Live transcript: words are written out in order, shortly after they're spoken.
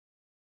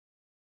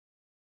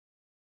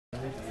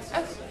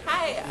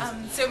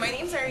So my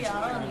name's Yura.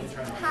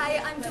 Hi,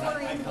 I'm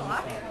Doreen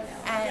Bloch.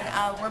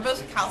 And we're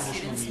both Cal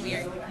students. We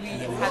had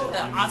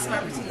the awesome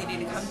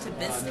opportunity to come to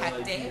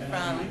BiztechDay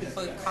from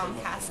both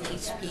Comcast and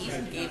HP,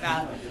 who gave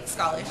out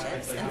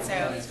scholarships. And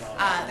so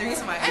the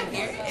reason why I'm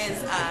here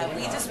is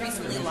we just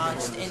recently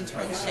launched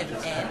Internship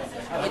In,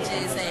 which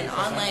is an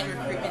online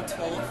recruitment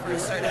tool for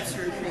startups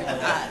to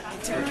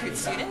recruit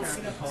students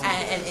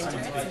and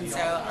interns. And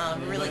so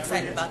we're really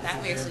excited about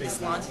that. We actually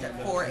just launched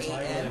at 4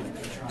 a.m.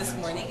 this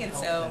morning, and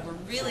so we're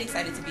really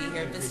excited to be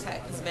here.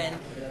 BizTech has been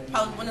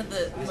probably one of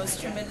the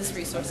most tremendous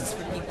resources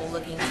for people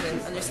looking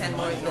to understand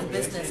more of the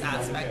business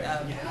aspect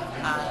of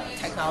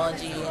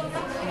technology and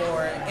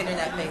more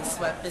internet-based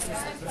web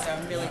businesses. And so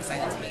I'm really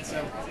excited to be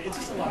here.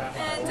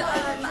 And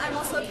I'm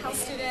also a Cal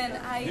student.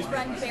 I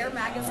run Bear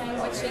Magazine,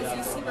 which is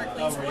UC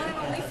Berkeley's one and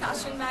only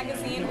fashion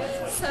magazine.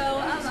 So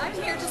I'm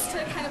here just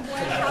to kind of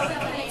learn how we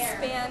can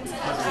expand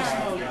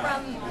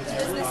from the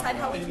business side,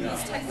 how we can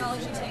use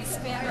technology to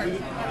expand our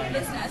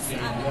business,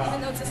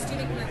 even though it's a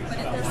student group, but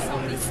there's so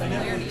many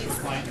similarities.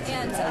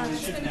 And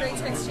it's been great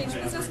to exchange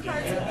business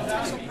cards and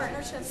potential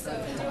partnerships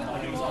that we can do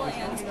with people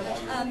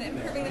and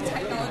improving the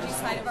technology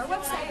side of our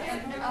website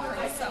and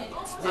offerings. So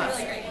it's been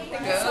really great.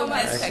 Thank you so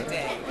much.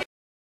 BiztechDay.